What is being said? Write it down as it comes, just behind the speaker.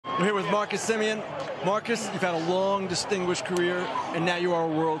We're here with Marcus Semien. Marcus, you've had a long, distinguished career, and now you are a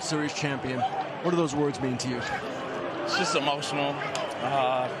World Series champion. What do those words mean to you? It's just emotional.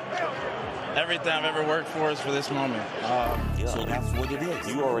 Everything I've ever worked for is for this moment. So that's what it is.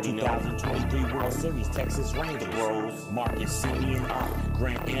 You already know. 2023 World Series, Texas Rangers bros, Marcus Semien,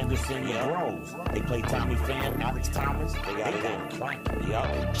 Grant Anderson, the bros. They play Tommy Pham, Alex Thomas. They got it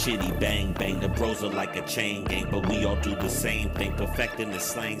in. Chitty bang bang, the bros are like a chain gang, but we all do the same thing, perfecting the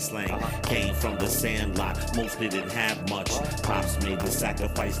slang. Came from the sandlot, most didn't have much. Pops made the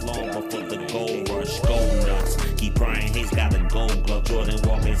sacrifice long before the gold rush. Go nuts. Keep Brian Hayes got a gold glove. Jordan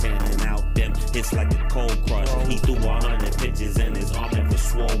Walker's handing out them hits like a cold crush. He threw 100 pitches and his arm never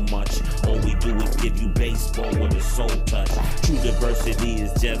swole much. All we do is give you baseball with a soul touch. True diversity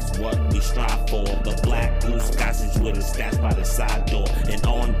is just what we strive for. The black blue sausage with a stats by the side door. An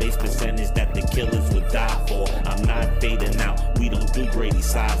on-base percentage that the killers would die for. I'm not fading out. We don't do Brady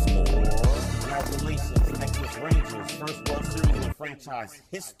Sizemore. Congratulations, Texas Rangers, first World Series in franchise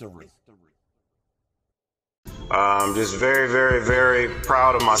history. I'm just very, very, very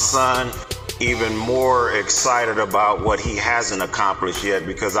proud of my son. Even more excited about what he hasn't accomplished yet,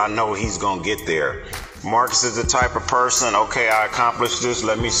 because I know he's gonna get there. Marcus is the type of person, okay, I accomplished this,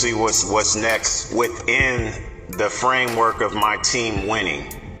 let me see what's next within the framework of my team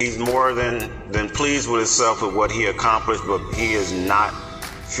winning. He's more than pleased with himself with what he accomplished, but he is not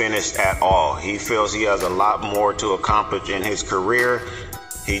finished at all. He feels he has a lot more to accomplish in his career.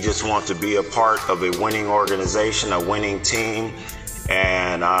 He just wants to be a part of a winning organization, a winning team,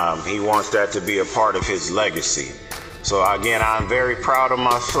 and he wants that to be a part of his legacy. So again, I'm very proud of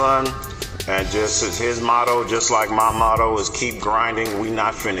my son, and just as his motto, just like my motto, is keep grinding, we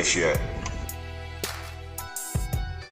not finished yet.